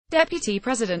Deputy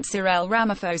President Cyril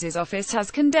Ramaphosa's office has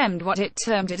condemned what it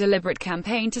termed a deliberate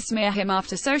campaign to smear him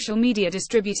after social media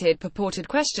distributed purported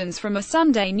questions from a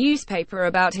Sunday newspaper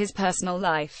about his personal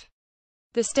life.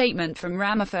 The statement from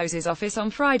Ramaphosa's office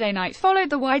on Friday night followed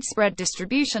the widespread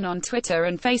distribution on Twitter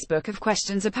and Facebook of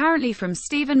questions apparently from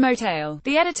Stephen Motail,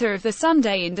 the editor of the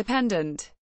Sunday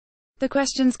Independent. The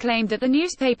questions claimed that the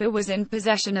newspaper was in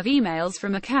possession of emails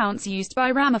from accounts used by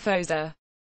Ramaphosa.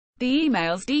 The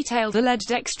emails detailed alleged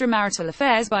extramarital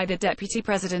affairs by the deputy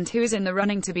president, who is in the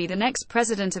running to be the next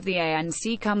president of the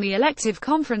ANC come the elective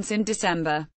conference in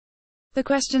December. The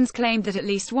questions claimed that at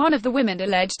least one of the women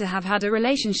alleged to have had a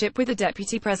relationship with the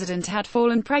deputy president had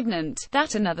fallen pregnant,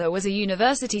 that another was a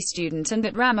university student, and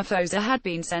that Ramaphosa had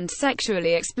been sent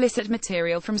sexually explicit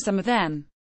material from some of them.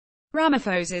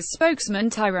 Ramaphosa's spokesman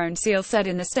Tyrone Seal said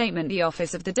in the statement the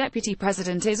office of the deputy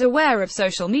president is aware of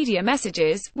social media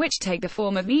messages, which take the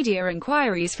form of media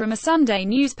inquiries from a Sunday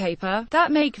newspaper,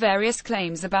 that make various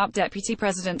claims about Deputy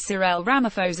President Cyril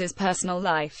Ramaphosa's personal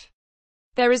life.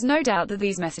 There is no doubt that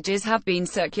these messages have been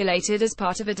circulated as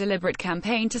part of a deliberate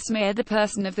campaign to smear the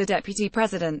person of the deputy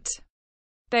president.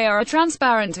 They are a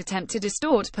transparent attempt to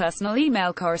distort personal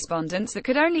email correspondence that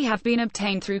could only have been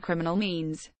obtained through criminal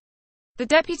means. The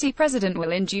deputy president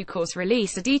will in due course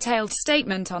release a detailed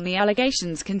statement on the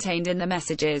allegations contained in the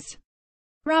messages.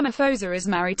 Ramaphosa is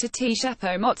married to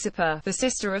Tshepo Motsepe, the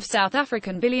sister of South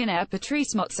African billionaire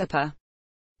Patrice Motsepe.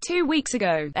 2 weeks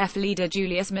ago, F leader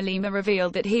Julius Malema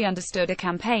revealed that he understood a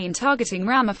campaign targeting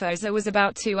Ramaphosa was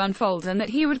about to unfold and that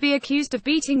he would be accused of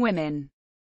beating women.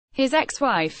 His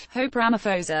ex-wife, Hope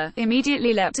Ramaphosa,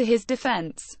 immediately leapt to his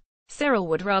defense. Cyril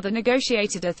would rather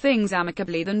negotiated things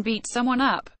amicably than beat someone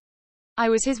up. I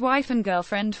was his wife and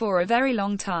girlfriend for a very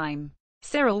long time.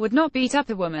 Cyril would not beat up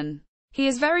a woman. He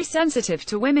is very sensitive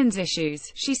to women's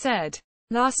issues, she said.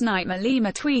 Last night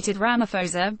Malema tweeted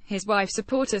Ramaphosa, his wife's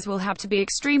supporters will have to be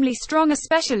extremely strong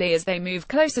especially as they move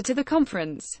closer to the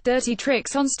conference. Dirty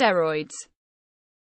tricks on steroids.